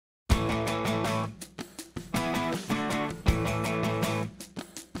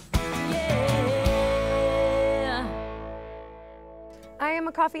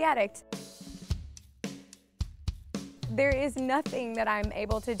coffee addict. There is nothing that I'm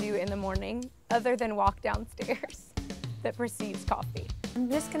able to do in the morning other than walk downstairs that precedes coffee.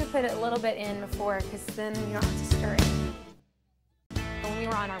 I'm just gonna put it a little bit in before, because then you don't have to stir it. When we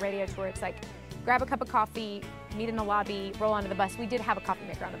were on our radio tour, it's like, grab a cup of coffee, meet in the lobby, roll onto the bus. We did have a coffee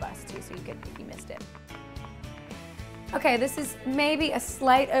maker on the bus too, so you could, if you missed it. Okay, this is maybe a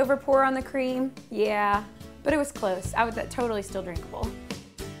slight overpour on the cream. Yeah, but it was close. Totally still drinkable.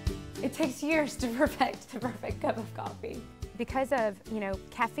 It takes years to perfect the perfect cup of coffee. Because of,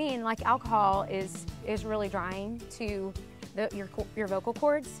 caffeine, like alcohol, is really drying to your vocal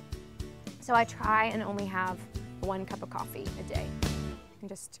cords. So I try and only have 1 cup of coffee a day.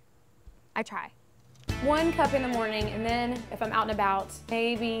 I try. 1 cup in the morning, and then if I'm out and about,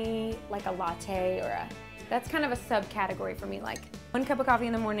 maybe like a latte or that's kind of a subcategory for me, like 1 cup of coffee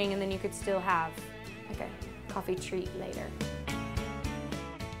in the morning, and then you could still have like a coffee treat later.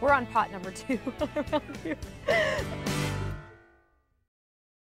 We're on pot number 2 around here.